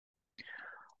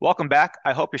Welcome back.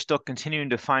 I hope you're still continuing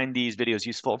to find these videos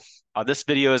useful. This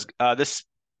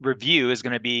review is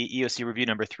going to be EOC review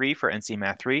number 3 for NC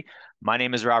Math 3. My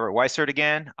name is Robert Weissert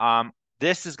again.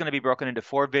 This is going to be broken into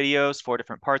 4 videos, 4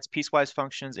 different parts: piecewise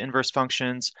functions, inverse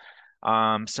functions,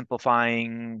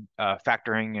 simplifying,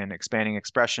 factoring, and expanding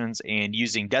expressions, and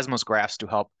using Desmos graphs to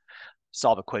help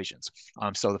solve equations.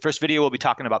 So the first video will be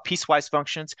talking about piecewise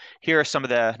functions. Here are some of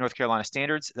the North Carolina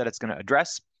standards that it's going to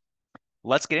address.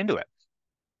 Let's get into it.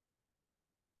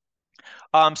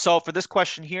 So for this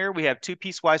question here, we have 2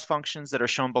 piecewise functions that are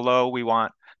shown below. We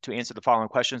want to answer the following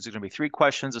questions. There's going to be 3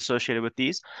 questions associated with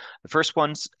these. The first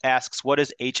one asks, what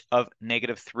is h of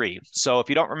 -3? So if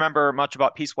you don't remember much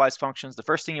about piecewise functions, the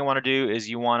first thing you want to do is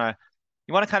you want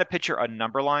to kind of picture a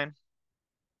number line.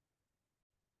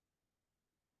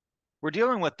 We're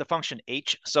dealing with the function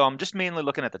h, so I'm just mainly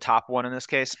looking at the top one in this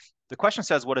case. The question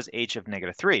says, what is h of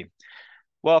 -3?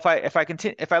 Well, if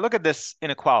I look at this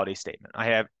inequality statement, I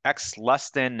have x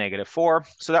less than -4,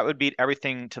 so that would be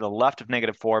everything to the left of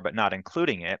 -4, but not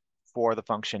including it for the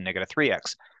function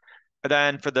 -3x. And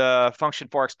then for the function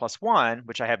 4x plus 1,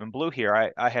 which I have in blue here,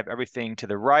 I have everything to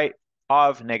the right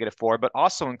of -4, but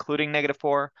also including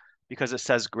 -4 because it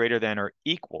says greater than or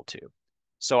equal to.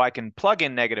 So I can plug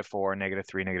in -4,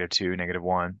 -3, -2,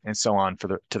 -1, and so on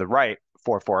to the right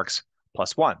for 4x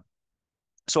plus 1.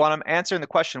 So when I'm answering the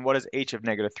question, what is h of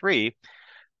 -3?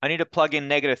 I need to plug in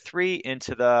 -3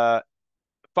 into the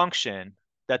function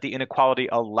that the inequality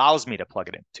allows me to plug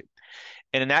it into.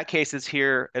 And in that case, it's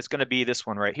going to be this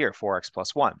one right here, 4x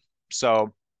plus 1.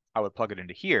 So I would plug it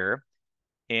into here,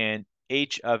 and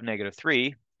h of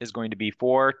 -3 is going to be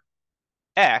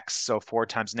 4x, so 4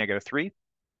 times -3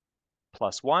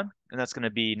 plus 1, and that's going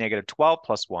to be -12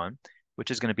 plus 1,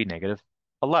 which is going to be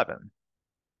 -11.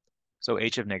 So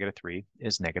h of -3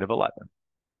 is -11.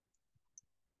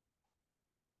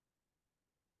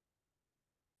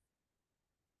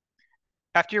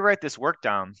 After you write this work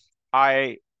down,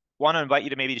 I want to invite you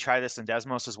to maybe try this in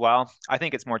Desmos as well. I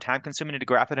think it's more time consuming to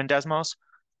graph it in Desmos,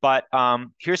 but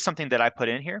here's something that I put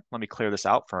in here. Let me clear this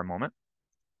out for a moment.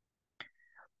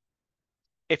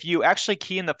 If you actually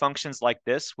key in the functions like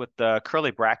this with the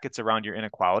curly brackets around your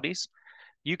inequalities,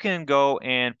 you can go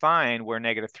and find where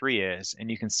 -3 is, and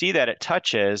you can see that it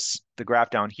touches the graph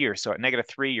down here. So at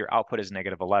 -3, your output is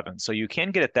 -11. So you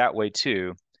can get it that way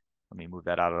too. Let me move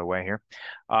that out of the way here.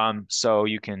 So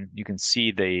you can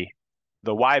see the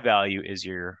y value is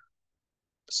your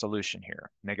solution here.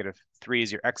 -3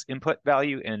 is your x input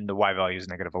value, and the y value is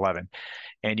 -11.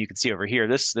 And you can see over here,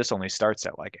 this only starts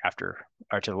at like after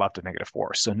or to the left of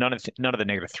 -4. So none of the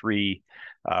 -3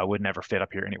 would never fit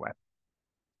up here anyway.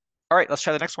 All right, let's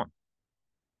try the next one.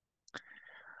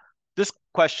 This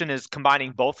question is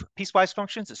combining both piecewise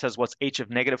functions. It says, what's h of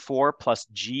 -4 plus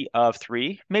g of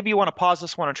 3? Maybe you want to pause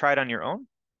this one and try it on your own.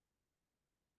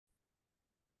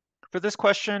 For this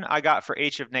question, I got for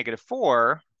h of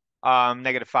 -4,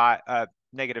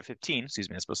 -15, excuse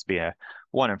me, it's supposed to be a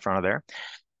 1 in front of there.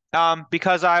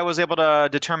 Because I was able to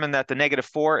determine that the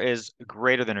 -4 is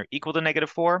greater than or equal to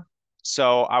 -4.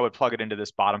 So I would plug it into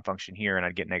this bottom function here and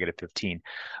I'd get -15.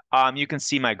 You can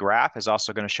see my graph is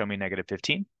also going to show me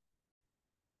 -15.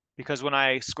 Because when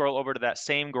I scroll over to that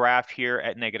same graph here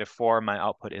at -4, my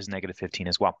output is -15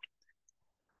 as well.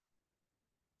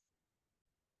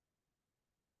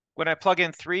 When I plug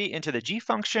in 3 into the g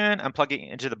function, I'm plugging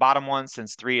into the bottom one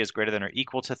since 3 is greater than or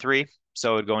equal to 3.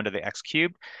 So it would go into the x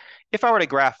cubed. If I were to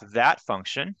graph that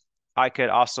function, I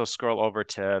could also scroll over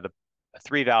to the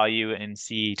 3 value and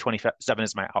see 27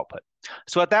 is my output.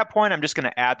 So at that point, I'm just going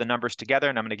to add the numbers together,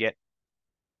 and I'm going to get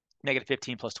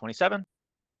 -15 plus 27,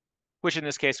 which in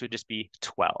this case would just be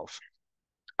 12.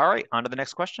 All right, on to the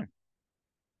next question.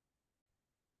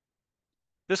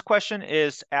 This question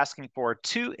is asking for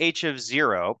 2h of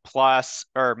 0 plus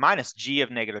or minus g of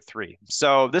 -3.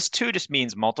 So this 2 just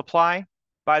means multiply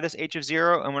by this h of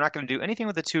 0, and we're not going to do anything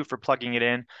with the 2 for plugging it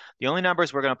in. The only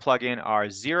numbers we're going to plug in are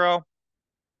 0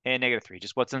 and -3,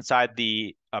 just what's inside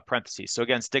the parentheses. So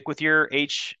again, stick with your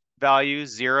h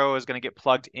values. 0 is going to get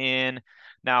plugged in.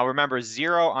 Now remember,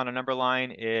 0 on a number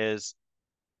line is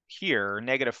here.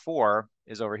 -4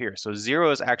 is over here. So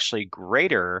 0 is actually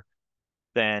greater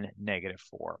than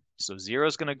 -4. So 0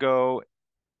 is going to go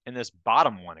in this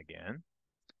bottom one again.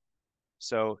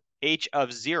 So h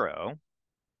of 0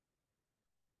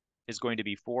 is going to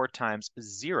be 4 times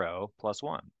 0 plus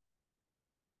 1.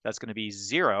 That's going to be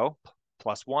 0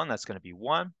 plus 1. That's going to be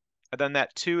 1. And then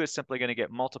that 2 is simply going to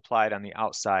get multiplied on the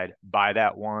outside by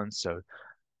that 1. So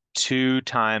 2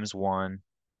 times 1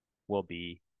 will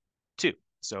be 2.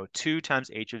 So 2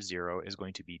 times h of 0 is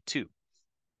going to be 2.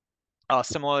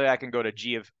 Similarly, I can go to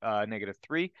g of negative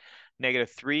 3. Negative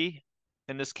 3,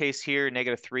 in this case here,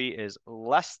 negative 3 is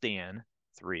less than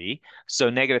 3. So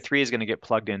negative 3 is going to get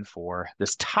plugged in for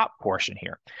this top portion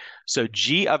here. So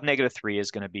g of negative 3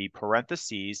 is going to be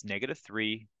parentheses negative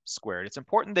 3 squared. It's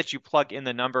important that you plug in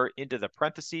the number into the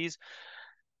parentheses.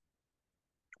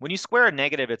 When you square a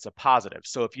negative, it's a positive.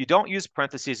 So if you don't use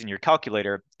parentheses in your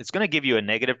calculator, it's going to give you a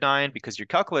negative 9 because your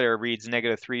calculator reads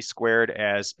negative 3 squared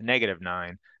as negative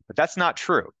 9. But that's not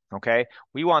true, okay?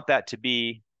 We want that to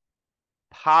be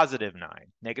positive 9.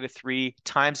 Negative 3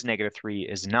 times negative 3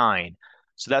 is 9.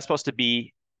 So that's supposed to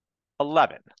be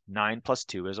 11. 9 plus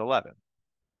 2 is 11.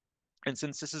 And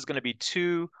since this is going to be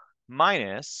 2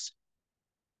 minus,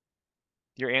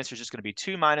 your answer is just going to be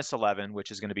 2 minus 11, which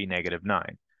is going to be negative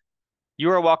 9. You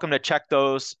are welcome to check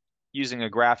those using a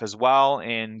graph as well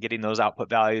and getting those output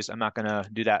values. I'm not going to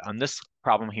do that on this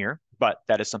problem here, but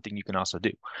that is something you can also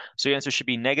do. So your answer should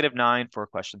be negative 9 for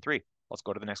question 3. Let's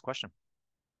go to the next question.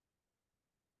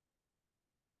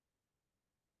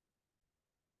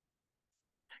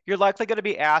 You're likely going to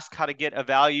be asked how to get a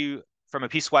value from a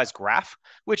piecewise graph,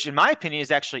 which in my opinion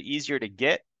is actually easier to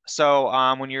get. So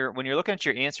when you're looking at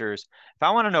your answers, if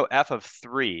I want to know f of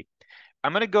 3,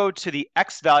 I'm going to go to the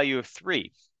x value of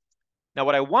 3. Now,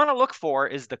 what I want to look for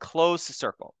is the closed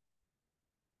circle.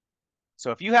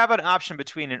 So if you have an option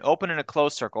between an open and a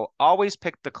closed circle, always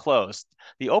pick the closed.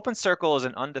 The open circle is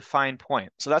an undefined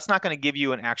point, so that's not going to give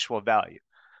you an actual value.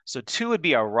 So 2 would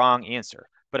be a wrong answer.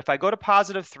 But if I go to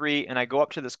positive 3 and I go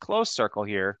up to this closed circle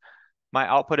here, my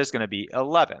output is going to be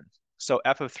 11. So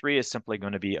f of 3 is simply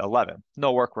going to be 11.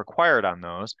 No work required on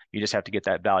those. You just have to get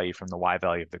that value from the y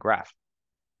value of the graph.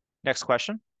 Next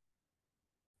question.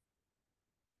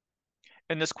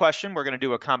 In this question, we're going to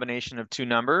do a combination of two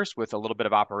numbers with a little bit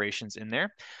of operations in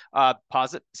there.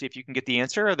 Pause it, see if you can get the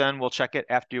answer, then we'll check it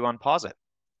after you unpause it.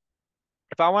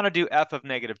 If I want to do f of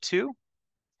negative 2,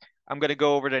 I'm going to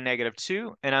go over to negative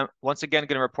 2, and I'm once again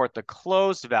going to report the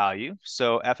closed value.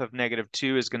 So f of negative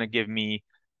 2 is going to give me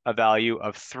a value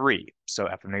of 3. So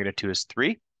f of negative 2 is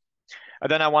 3.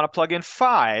 And then I want to plug in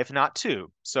 5, not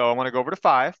 2. So I want to go over to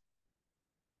 5.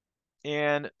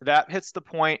 And that hits the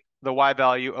point, the y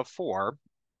value of 4.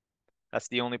 That's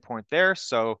the only point there.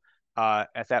 So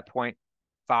at that point,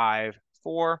 5,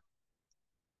 4.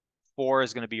 4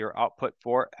 is going to be your output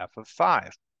for f of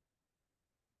 5.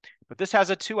 But this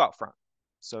has a 2 out front.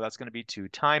 So that's going to be 2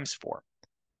 times 4.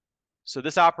 So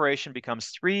this operation becomes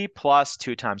 3 plus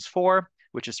 2 times 4,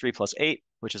 which is 3 plus 8,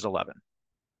 which is 11.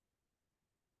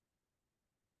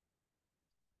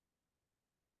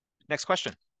 Next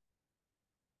question.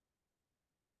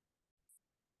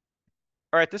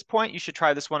 All right, at this point, you should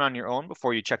try this one on your own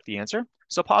before you check the answer.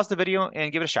 So pause the video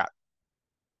and give it a shot.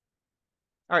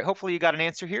 All right, hopefully you got an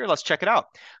answer here. Let's check it out.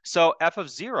 So f of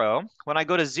 0, when I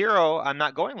go to 0, I'm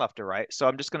not going left or right. So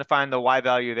I'm just going to find the y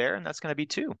value there, and that's going to be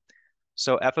 2.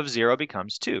 So f of 0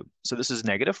 becomes 2. So this is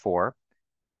negative 4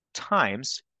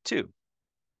 times 2.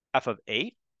 F of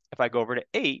 8, if I go over to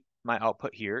 8, my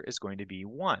output here is going to be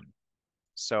 1.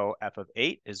 So f of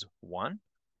 8 is 1.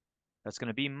 That's going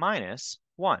to be minus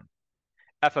 1.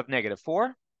 F of negative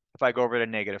 4, if I go over to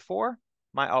negative 4,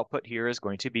 my output here is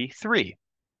going to be 3.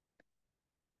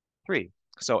 3.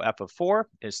 So f of 4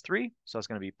 is 3, so it's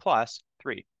going to be plus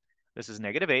 3. This is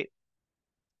negative 8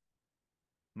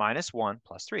 minus 1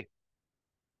 plus 3.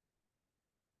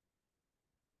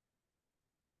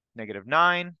 Negative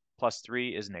 9 plus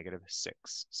 3 is negative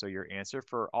 6. So your answer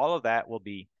for all of that will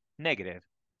be negative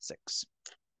 6.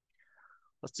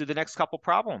 Let's do the next couple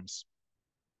problems.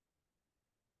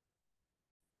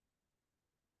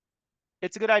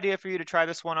 It's a good idea for you to try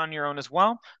this one on your own as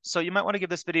well. So you might want to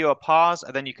give this video a pause,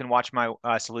 and then you can watch my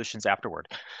solutions afterward.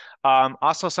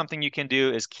 Also, something you can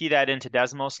do is key that into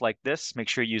Desmos like this. Make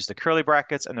sure you use the curly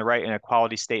brackets and the right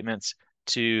inequality statements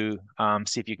to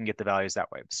see if you can get the values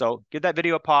that way. So give that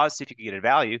video a pause, see if you can get a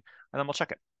value, and then we'll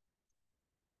check it.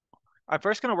 I'm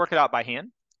first going to work it out by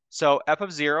hand. So f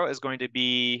of 0 is going to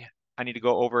be, I need to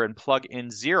go over and plug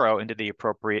in 0 into the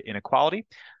appropriate inequality.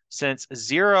 Since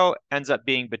 0 ends up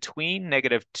being between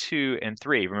negative 2 and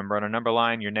 3, remember on a number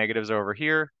line, your negatives are over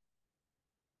here.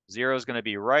 0 is going to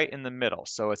be right in the middle.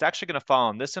 So it's actually going to fall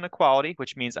on this inequality,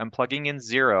 which means I'm plugging in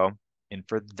 0 in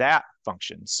for that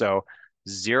function. So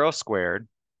 0 squared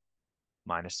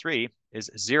minus 3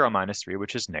 is 0 minus 3,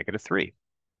 which is negative 3.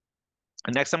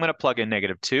 And next, I'm going to plug in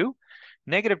negative 2.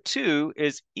 Negative 2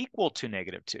 is equal to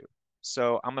negative 2.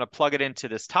 So I'm going to plug it into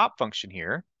this top function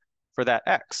here for that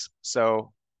x.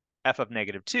 So f of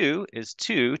negative 2 is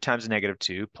 2 times negative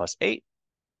 2 plus 8,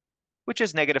 which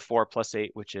is negative 4 plus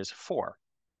 8, which is 4.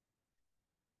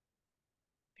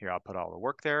 Here, I'll put all the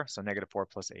work there. So negative 4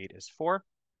 plus 8 is 4.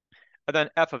 And then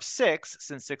f of 6,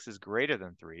 since 6 is greater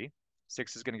than 3,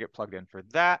 6 is going to get plugged in for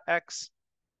that x.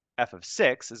 F of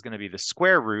 6 is going to be the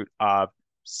square root of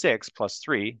 6 plus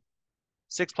 3.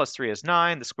 6 plus 3 is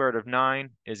 9. The square root of 9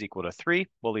 is equal to 3.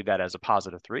 We'll leave that as a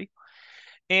positive 3.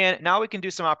 And now we can do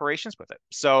some operations with it.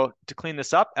 So to clean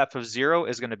this up, f of 0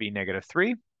 is going to be negative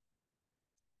 3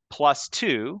 plus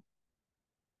 2.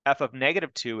 F of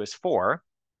negative 2 is 4.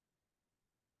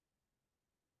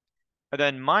 And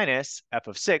then minus f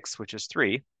of 6, which is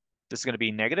 3. This is going to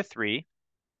be negative 3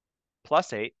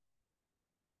 plus 8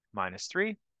 minus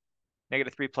 3.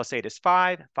 Negative 3 plus 8 is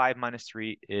 5. 5 minus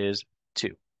 3 is 2.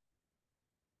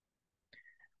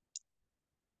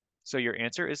 So your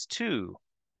answer is 2.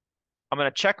 I'm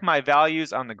going to check my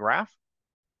values on the graph.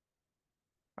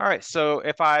 All right, so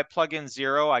if I plug in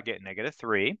 0, I get negative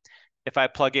 3. If I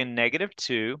plug in negative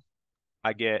 2,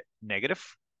 I get negative,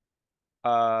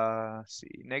 let's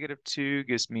see, negative 2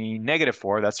 gives me negative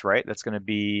 4. That's right. That's going to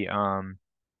be,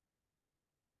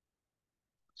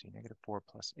 see, negative 4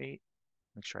 plus 8.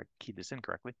 Make sure I keyed this in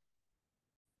correctly.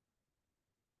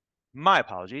 My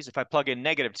apologies. If I plug in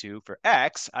negative 2 for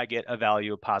x, I get a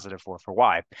value of positive 4 for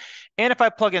y. And if I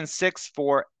plug in 6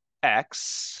 for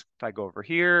x, if I go over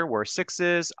here where 6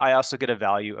 is, I also get a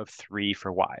value of 3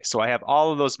 for y. So I have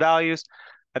all of those values,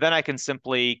 and then I can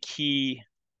simply key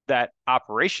that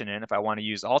operation in if I want to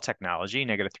use all technology,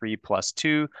 negative 3 plus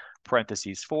 2,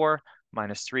 parentheses 4,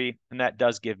 minus 3, and that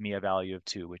does give me a value of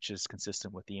 2, which is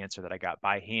consistent with the answer that I got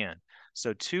by hand.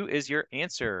 So 2 is your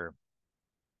answer.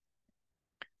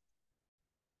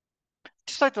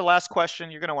 Just like the last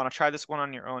question, you're going to want to try this one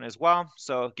on your own as well.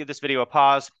 So give this video a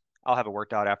pause. I'll have it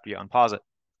worked out after you unpause it.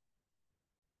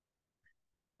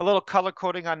 A little color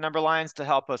coding on number lines to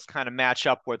help us kind of match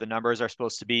up where the numbers are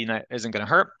supposed to be, and that isn't going to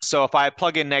hurt. So if I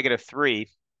plug in negative 3,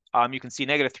 you can see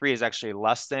negative 3 is actually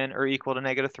less than or equal to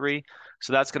negative 3.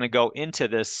 So that's going to go into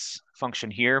this function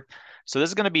here. So this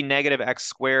is going to be negative x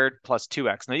squared plus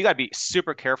 2x. Now you got to be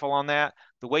super careful on that.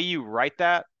 The way you write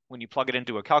that when you plug it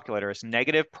into a calculator is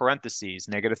negative parentheses,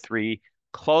 negative 3,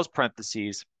 close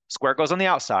parentheses, square goes on the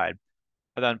outside,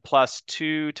 and then plus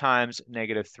 2 times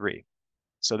negative 3.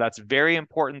 So that's very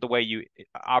important the way you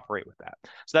operate with that.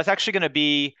 So that's actually going to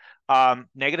be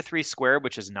negative 3 squared,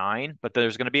 which is 9, but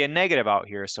there's going to be a negative out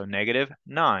here. So negative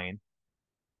 9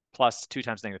 plus 2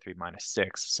 times negative 3 minus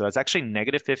 6. So that's actually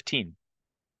negative 15.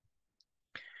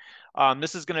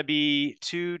 This is going to be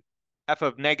 2f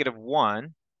of negative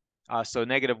 1. So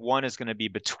negative 1 is going to be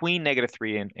between negative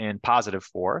 3 and positive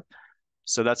 4.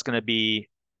 So that's going to be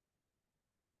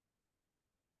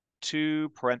 2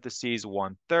 parentheses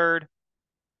 1/3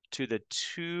 to the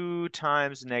 2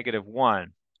 times negative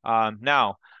 1.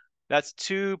 Now, that's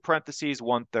 2 parentheses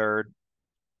 1/3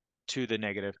 to the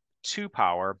negative 2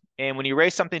 power. And when you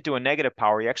raise something to a negative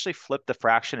power, you actually flip the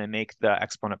fraction and make the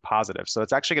exponent positive. So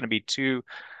it's actually going to be 2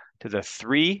 to the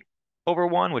 3 over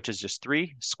 1, which is just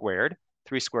 3 squared.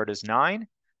 3 squared is 9.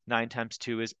 9 times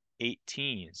 2 is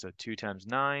 18. So 2 times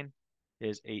 9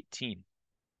 is 18.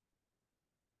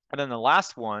 And then the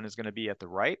last one is going to be at the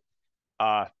right.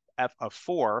 F of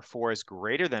 4, 4 is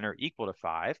greater than or equal to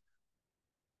 5.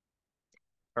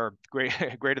 Or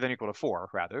greater than or equal to 4,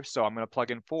 rather. So I'm going to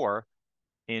plug in 4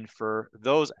 in for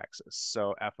those x's.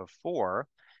 So f of 4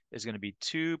 is going to be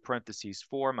 2 parentheses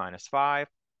 4 minus 5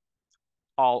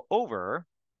 all over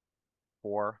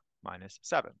 4 minus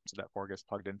 7. So that 4 gets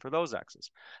plugged in for those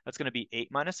x's. That's going to be 8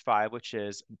 minus 5, which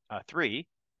is 3.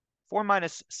 4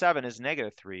 minus 7 is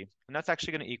negative 3, and that's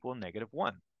actually going to equal negative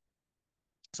 1.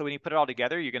 So when you put it all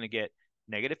together, you're going to get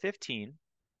negative 15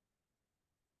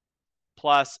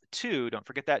 plus 2. Don't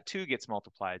forget that 2 gets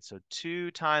multiplied. So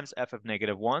 2 times f of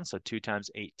negative 1, so 2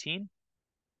 times 18,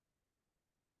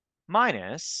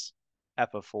 minus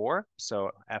f of 4.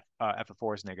 So f of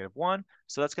 4 is negative 1.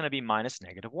 So that's going to be minus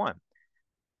negative 1.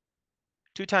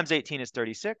 2 times 18 is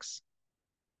 36.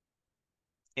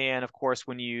 And of course,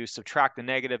 when you subtract the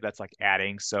negative, that's like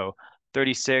adding. So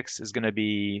 36 is going to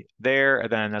be there, and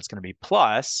then that's going to be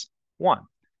plus 1.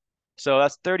 So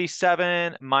that's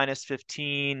 37 minus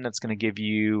 15. That's going to give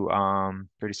you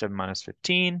 37 minus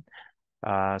 15.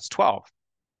 It's 12.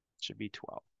 It should be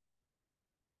 12.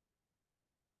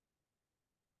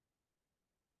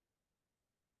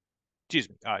 Excuse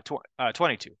me,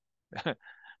 22.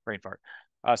 Brain fart.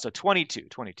 So 22.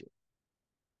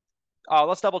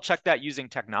 Let's double check that using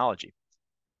technology.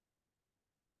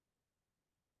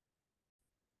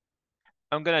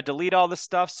 I'm going to delete all this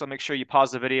stuff, so make sure you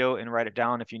pause the video and write it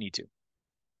down if you need to.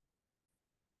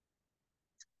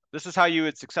 This is how you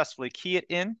would successfully key it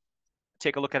in.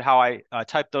 Take a look at how I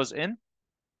type those in.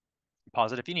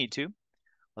 Pause it if you need to.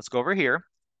 Let's go over here.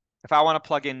 If I want to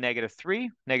plug in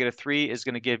 -3 is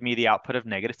going to give me the output of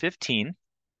 -15.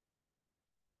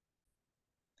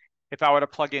 If I were to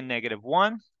plug in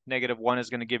 -1 is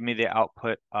going to give me the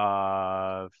output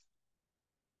of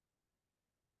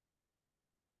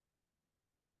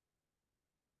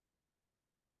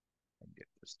get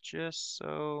this just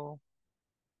so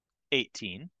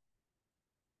 18.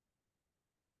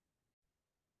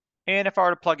 And if I were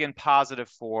to plug in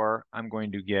 +4, I'm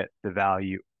going to get the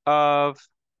value of,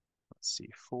 let's see,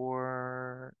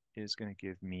 4 is going to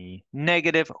give me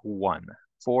 -1.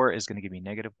 4 is going to give me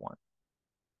 -1.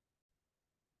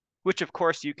 Which of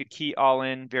course you could key all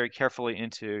in very carefully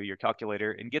into your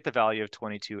calculator and get the value of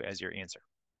 22 as your answer.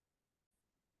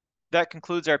 That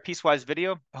concludes our piecewise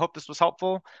video. I hope this was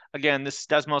helpful. Again, this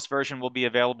Desmos version will be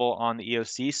available on the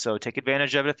EOC, so take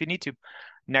advantage of it if you need to.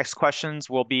 Next questions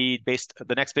will be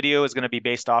the next video is going to be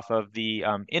based off of the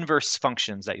inverse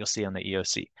functions that you'll see on the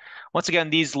EOC. Once again,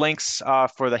 these links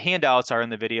for the handouts are in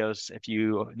the videos if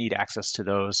you need access to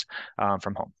those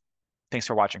from home. Thanks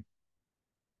for watching.